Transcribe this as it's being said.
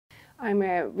I'm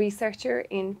a researcher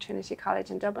in Trinity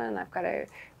College in Dublin, and I've got a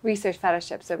research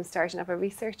fellowship, so I'm starting up a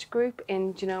research group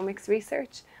in genomics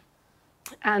research.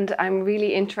 And I'm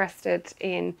really interested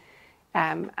in,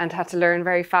 and had to learn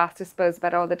very fast, I suppose,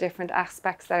 about all the different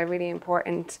aspects that are really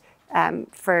important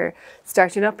for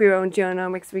starting up your own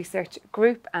genomics research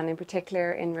group, and in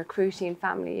particular in recruiting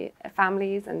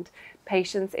families and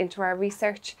patients into our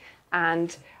research.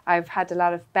 And I've had a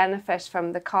lot of benefit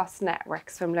from the cost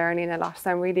networks, from learning a lot.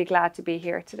 So I'm really glad to be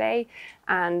here today.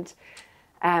 And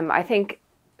I think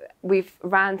we've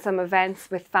ran some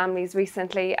events with families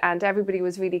recently, and everybody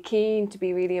was really keen to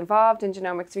be really involved in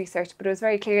genomics research, but it was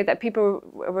very clear that people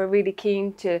were really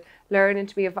keen to learn and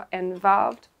to be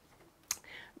involved,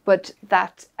 but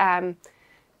that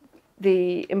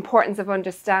the importance of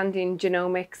understanding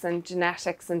genomics and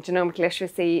genetics and genomic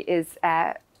literacy is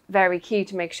very key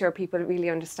to make sure people really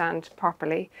understand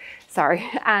properly.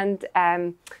 And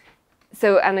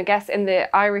I guess in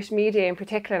the Irish media in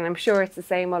particular, and I'm sure it's the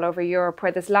same all over Europe,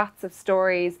 where there's lots of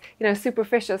stories, you know,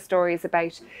 superficial stories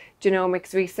about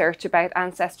genomics research, about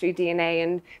ancestry DNA,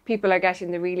 and people are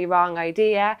getting the really wrong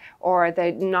idea, or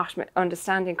they're not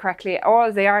understanding correctly,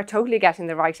 or they are totally getting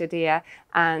the right idea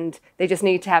and they just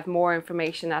need to have more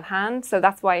information at hand. So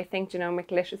that's why I think genomic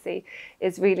literacy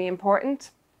is really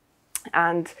important.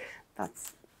 And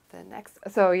that's the next.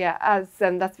 So yeah, as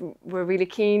we're really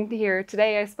keen here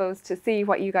today, I suppose, to see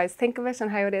what you guys think of it and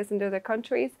how it is in other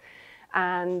countries.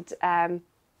 And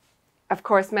of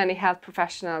course, many health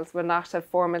professionals will not have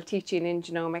formal teaching in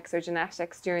genomics or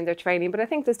genetics during their training, but I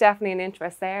think there's definitely an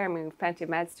interest there. I mean, we've plenty of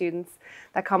med students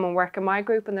that come and work in my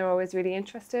group, and they're always really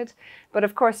interested. But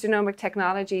of course, genomic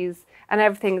technologies and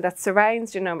everything that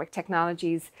surrounds genomic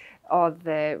technologies, all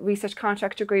the research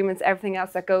contract agreements, everything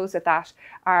else that goes with that,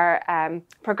 are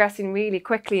progressing really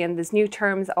quickly, and there's new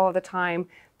terms all the time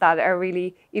that are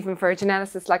really, even for a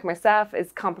geneticist like myself,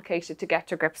 is complicated to get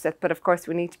to grips with. But of course,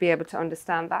 we need to be able to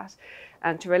understand that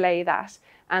and to relay that.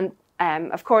 And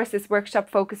of course, this workshop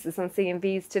focuses on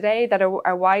CNVs today that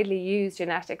are widely used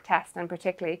genetic tests, and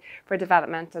particularly for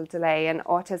developmental delay and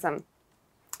autism.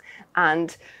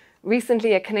 And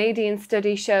recently, a Canadian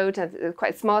study showed,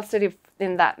 quite a small study,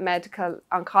 in that medical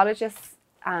oncologists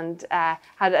and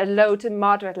had a low to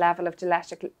moderate level of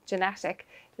genetic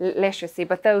literacy,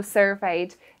 but those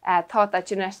surveyed thought that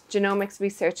genomics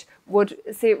research would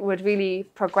really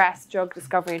progress drug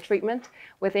discovery and treatment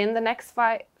within the next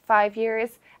five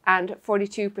years, and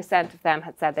 42% of them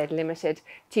had said they'd limited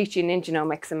teaching in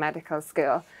genomics in medical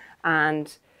school.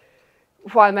 And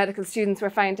while medical students were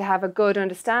found to have a good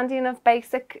understanding of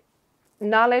basic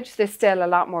knowledge, there's still a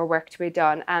lot more work to be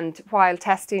done. And while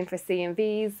testing for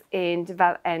CNVs in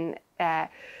NDD and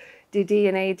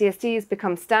ADSD has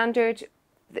become standard,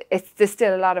 there's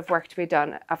still a lot of work to be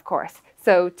done, of course.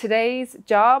 So today's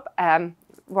job,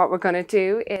 what we're going to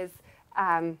do is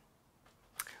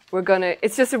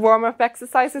it's just a warm-up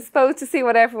exercise, I suppose, to see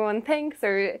what everyone thinks.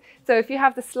 So if you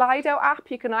have the Slido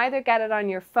app, you can either get it on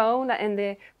your phone in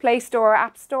the Play Store or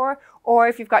App Store, or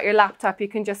if you've got your laptop, you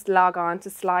can just log on to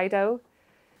Slido.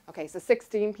 Okay, so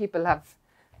 16 people have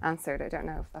answered. I don't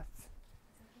know if that's...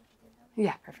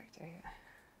 Yeah, perfect. Yeah.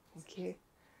 Thank you.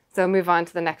 So move on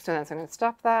to the next one. So I'm going to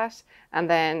stop that, and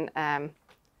then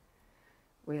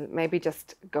we'll maybe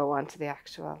just go on to the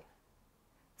actual.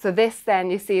 So this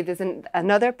then, you see there's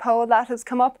another poll that has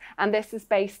come up, and this is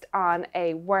based on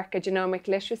a genomic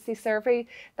literacy survey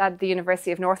that the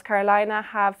University of North Carolina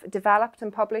have developed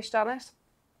and published on it.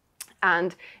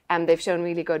 And they've shown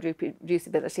really good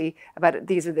reproducibility about it.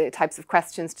 These are the types of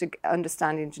questions to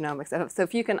understanding genomics. So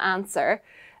if you can answer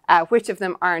which of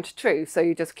them aren't true, so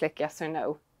you just click yes or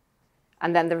no.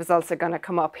 And then the results are going to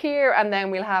come up here, and then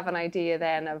we'll have an idea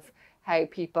then of how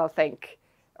people think,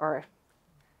 or...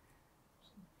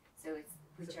 So it's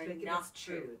which are not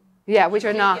true. Yeah, which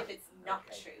are not. If it's not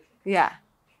true. Yeah.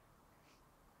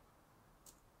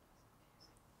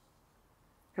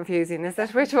 Confusing, is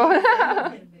it? Which one?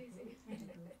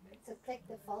 So click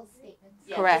the false statement.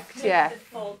 Yeah, correct, yeah. The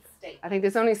false statement. I think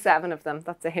there's only 7 of them.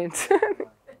 That's a hint.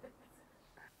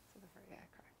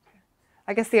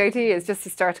 I guess the idea is just to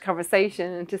start a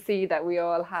conversation and to see that we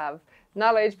all have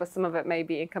knowledge, but some of it may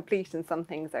be incomplete, and some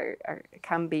things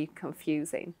can be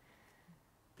confusing.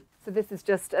 So this is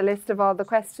just a list of all the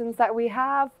questions that we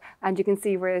have, and you can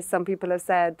see where some people have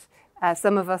said,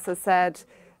 some of us have said,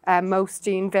 most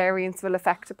gene variants will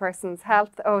affect a person's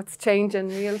health. Oh, it's changing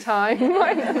real time.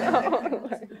 I don't know.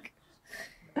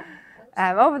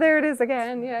 Oh, there it is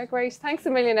again. Yeah, great. Thanks a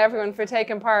million, everyone, for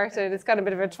taking part. It's got a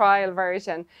bit of a trial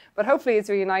version, but hopefully it's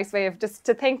a really nice way of just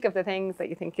to think of the things that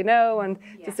you think you know, and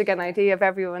just to get an idea of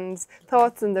everyone's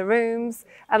thoughts in the rooms.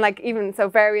 And like even so,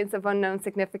 variants of unknown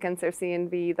significance or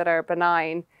CNV that are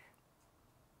benign.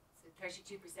 So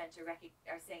 32%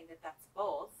 are saying that that's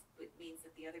false, which means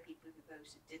that the other people who voted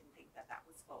didn't think that that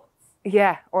was false.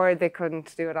 Yeah, or they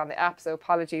couldn't do it on the app, so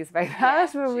apologies about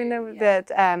that. But we know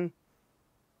that,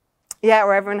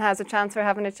 or everyone has a chance for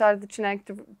having a child with a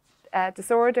genetic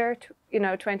disorder.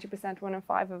 20%, 1 in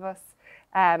 5 of us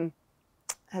had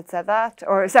said that.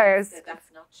 Or sorry,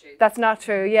 that's not true. That's not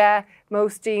true. Yeah,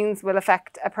 most genes will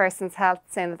affect a person's health,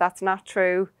 saying that that's not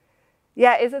true.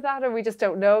 Yeah, is it that, or we just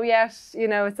don't know yet?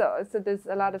 So there's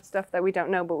a lot of stuff that we don't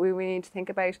know, but we need to think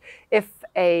about. If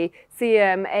a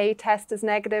CMA test is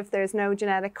negative, there's no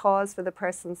genetic cause for the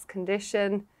person's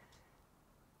condition.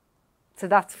 So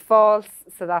that's false.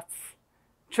 So that's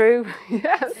true.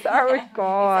 Yes, sorry,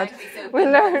 God. Exactly. So We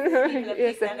learn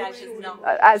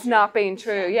as not being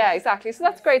true. Yeah, exactly. So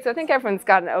that's great. So I think everyone's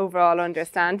got an overall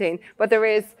understanding, but there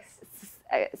is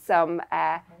some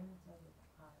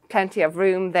plenty of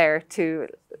room there to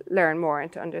learn more and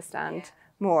to understand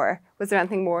more. Was there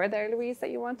anything more there, Louise,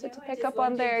 that you wanted to pick up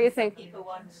on there? You think people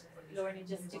want Lorna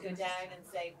just to go down and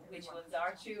say which ones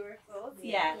are true or false?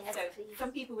 Yeah. So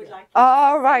some people would like.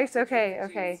 Oh, right.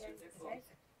 Okay.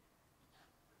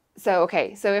 So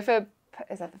if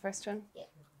is that the first one? Yeah.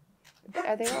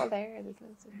 Are they all there?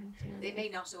 They may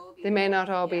not all be. They may not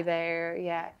all be there.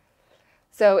 Yeah.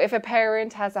 So if a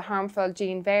parent has a harmful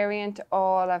gene variant,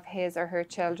 all of his or her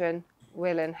children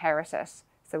will inherit it.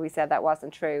 So we said that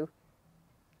wasn't true.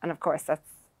 And of course, that's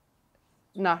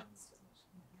not.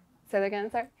 Say that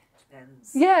again, sorry?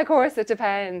 Depends. Yeah, of course, it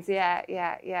depends.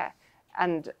 Yeah.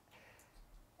 And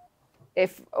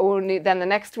then the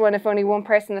next one, if only one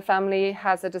person in the family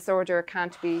has a disorder, it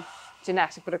can't be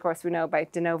genetic. But of course, we know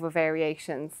about de novo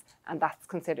variations, and that's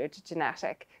considered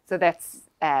genetic. So that's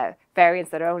variants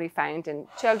that are only found in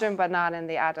children, but not in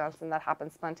the adults, and that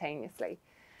happens spontaneously.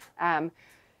 Then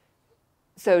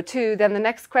the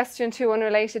next question, 2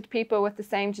 unrelated people with the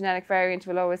same genetic variant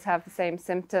will always have the same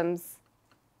symptoms.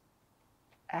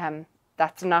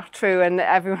 That's not true, and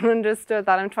everyone understood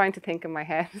that. I'm trying to think in my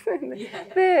head. The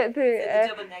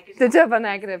double negative. The double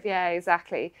negative, yeah,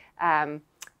 exactly.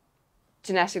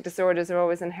 Genetic disorders are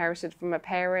always inherited from a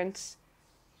parent.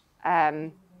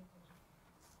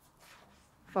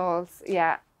 False,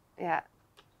 yeah. Yeah,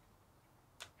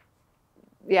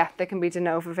 they can be de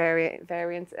novo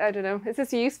variants. I don't know. Is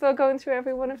this useful going through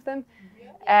every one of them?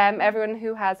 Everyone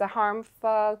who has a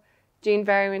harmful gene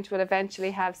variant will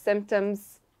eventually have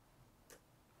symptoms.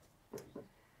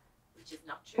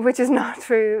 Which is not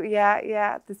true.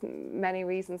 Yeah. There's many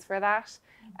reasons for that.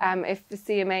 If the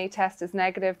CMA test is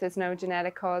negative, there's no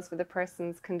genetic cause for the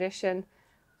person's condition.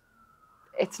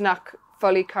 It's not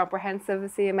fully comprehensive, the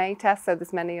CMA test, so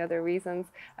there's many other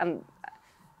reasons.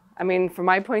 I mean, from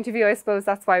my point of view, I suppose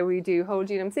that's why we do whole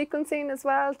genome sequencing as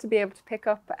well, to be able to pick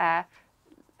up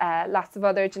lots of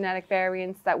other genetic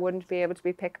variants that wouldn't be able to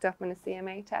be picked up in a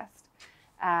CMA test.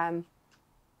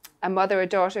 A mother and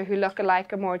daughter who look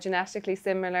alike are more genetically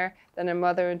similar than a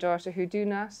mother and daughter who do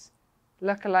not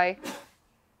look alike.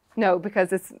 No,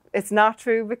 because it's not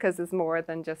true, because it's more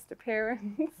than just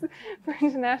appearance for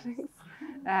genetics.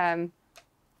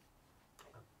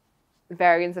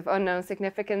 Variants of unknown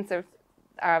significance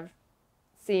are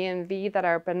CNV that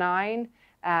are benign.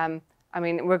 I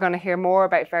mean, we're going to hear more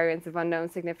about variants of unknown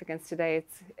significance today.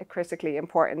 It's critically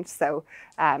important. So,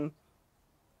 and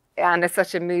it's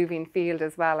such a moving field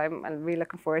as well. I'm really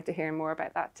looking forward to hearing more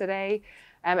about that today.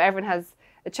 Everyone has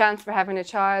a chance for having a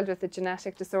child with a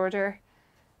genetic disorder.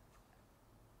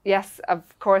 Yes,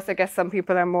 of course, I guess some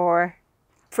people are more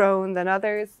prone than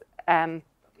others.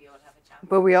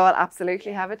 But we all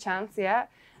absolutely have a chance, yeah.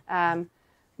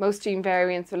 Most gene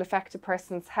variants will affect a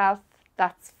person's health.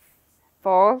 That's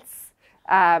false.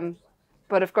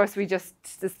 But of course, there's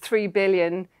 3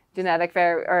 billion genetic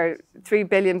or 3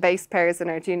 billion base pairs in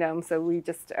our genome, so we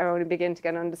just are only beginning to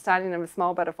get an understanding of a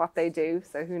small bit of what they do,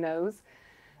 so who knows.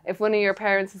 If one of your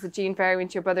parents has a gene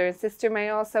variant, your brother and sister may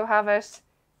also have it.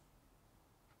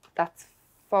 That's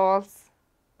false,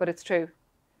 but it's true.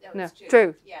 No, it's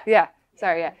true. Yeah.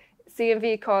 Sorry, yeah.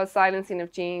 CNV cause silencing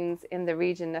of genes in the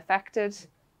region affected.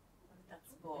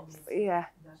 That's false. Yeah.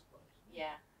 Yeah,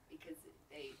 because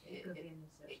because it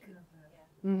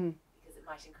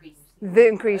might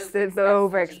increase the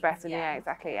overexpression. Yeah,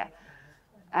 exactly.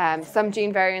 Yeah. Some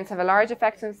gene variants have a large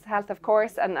effect on health, of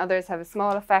course, and others have a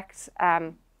small effect.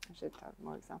 I should have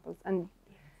more examples. And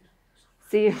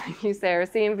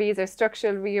CNVs are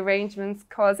structural rearrangements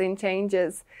causing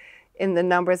changes in the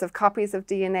numbers of copies of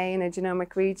DNA in a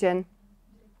genomic region.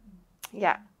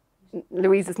 Yeah.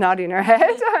 Louise is nodding her head.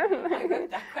 I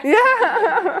wrote that question.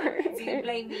 Yeah. So you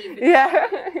blame me for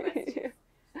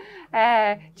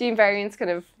Yeah. Gene variants can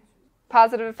have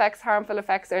positive effects, harmful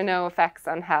effects, or no effects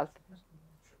on health.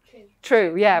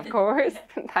 True, yeah, of course.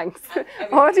 Thanks.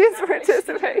 Audience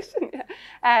participation.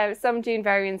 Yeah. Some gene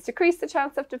variants decrease the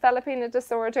chance of developing a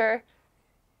disorder.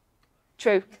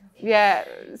 True. Yeah,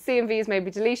 CNVs may be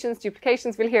deletions,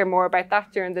 duplications. We'll hear more about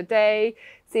that during the day.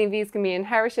 CNVs can be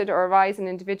inherited or arise in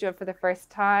an individual for the first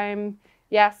time.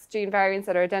 Yes, gene variants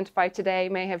that are identified today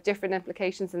may have different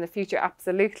implications in the future,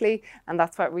 absolutely. And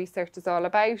that's what research is all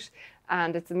about.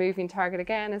 And it's a moving target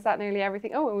again. Is that nearly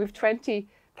everything? Oh, and we've 20.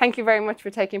 Thank you very much for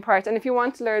taking part. And if you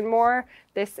want to learn more,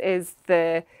 this is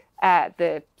the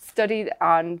study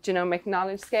on genomic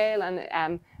knowledge scale,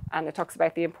 and it talks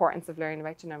about the importance of learning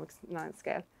about genomic knowledge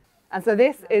scale. And so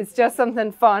this is just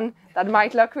something fun that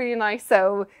might look really nice.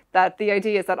 So that the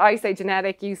idea is that I say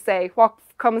genetic, you say what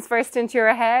comes first into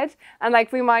your head. And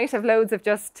like we might have loads of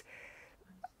just,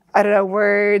 I don't know,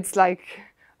 words like,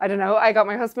 I don't know, I got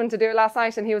my husband to do it last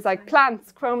night and he was like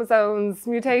plants, chromosomes,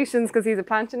 mutations, because he's a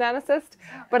plant geneticist.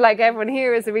 But like everyone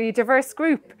here is a really diverse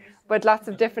group, but lots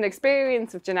of different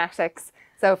experience of genetics.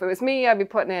 So if it was me, I'd be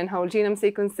putting in whole genome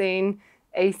sequencing,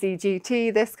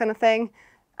 ACGT, this kind of thing.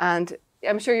 And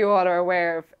I'm sure you all are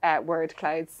aware of word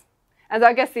clouds. And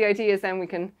I guess the idea is then we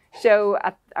can show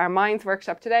at our Minds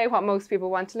workshop today what most people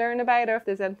want to learn about, or if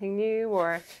there's anything new,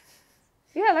 or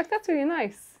yeah, like that's really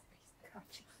nice.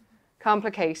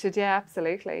 Complicated, yeah,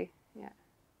 absolutely. Yeah.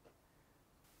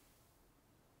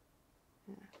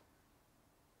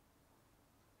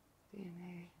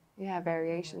 DNA. Yeah,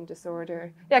 variation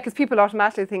disorder. Yeah, because people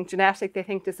automatically think genetic, they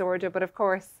think disorder, but of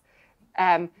course,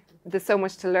 there's so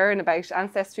much to learn about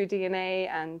ancestry DNA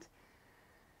and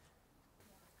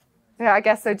yeah, I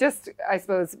guess so. Just, I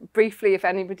suppose, briefly, if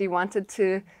anybody wanted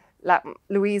to let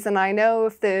Louise and I know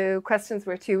if the questions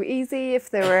were too easy, if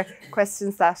there were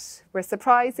questions that were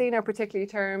surprising or particularly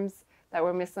terms that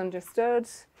were misunderstood,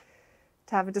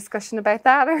 to have a discussion about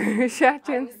that. Or I was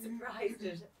surprised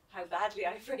at how badly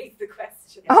I phrased the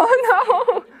question.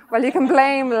 Oh no! Well, you can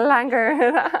blame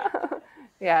Langer.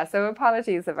 Yeah, so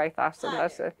apologies about that.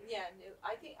 Yeah, no,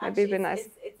 I think actually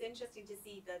it's interesting to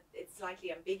see that it's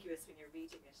slightly ambiguous when you're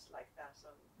reading it like that.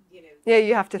 You know, yeah,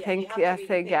 you have to think,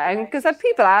 and because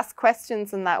people ask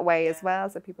questions in that way as well,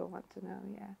 so people want to know,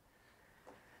 yeah.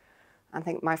 I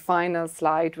think my final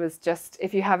slide was just,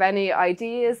 if you have any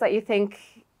ideas that you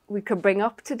think we could bring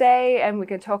up today and we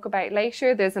can talk about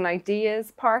later, there's an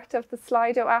ideas part of the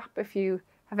Slido app. If you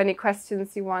have any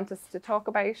questions you want us to talk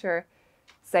about, or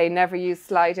say never use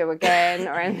Slido again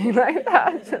or anything like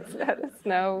that, just let us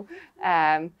know.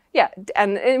 Yeah,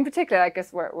 and in particular, I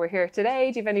guess we're here today.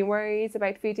 Do you have any worries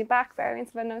about feeding back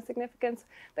variants of unknown significance?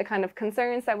 The kind of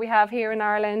concerns that we have here in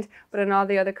Ireland, but in all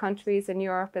the other countries in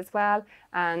Europe as well,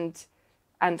 and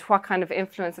what kind of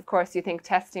influence, of course, do you think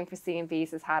testing for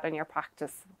CNVs has had on your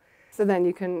practice? So then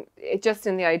you can, just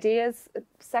in the ideas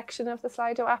section of the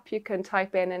Slido app, you can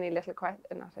type in any little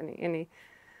any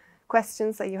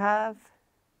questions that you have.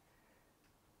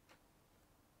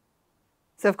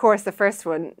 So of course the first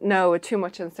one, no, too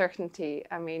much uncertainty.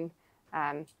 I mean,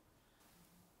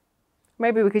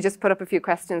 maybe we could just put up a few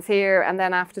questions here and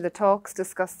then after the talks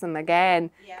discuss them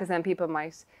again, because then people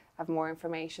might have more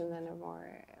information and more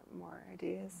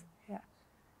ideas. Yeah.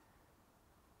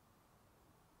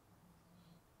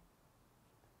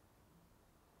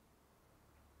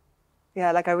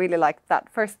 Yeah, like I really liked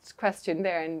that first question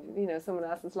there, and you know, someone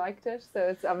else has liked it. So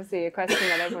it's obviously a question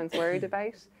that everyone's worried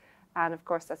about. And of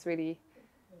course that's really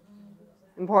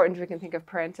important. We can think of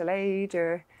parental age,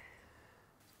 or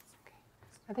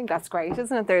I think that's great,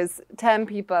 isn't it? There's 10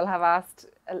 people have asked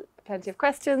plenty of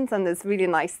questions, and there's really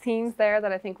nice themes there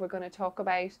that I think we're going to talk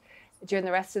about during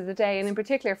the rest of the day, and in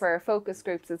particular for our focus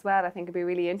groups as well. I think it'd be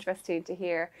really interesting to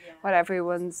hear what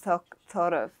everyone's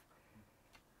thought of.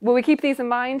 Will we keep these in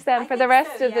mind then for the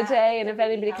rest of the day? And if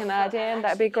anybody can add in,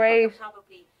 that'd be great.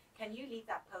 Can you leave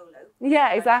that poll open?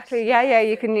 Yeah, exactly. Yeah,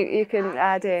 you can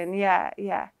add in.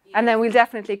 Yeah. And then we'll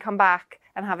definitely come back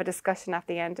and have a discussion at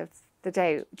the end of the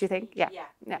day. Do you think? Yeah.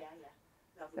 No,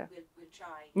 we'll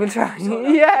try. We'll try.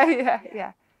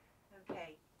 Yeah.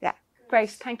 Okay. Yeah.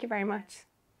 Great. Thank you very much.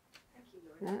 Thank you,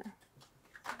 Lorna.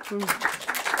 Yeah.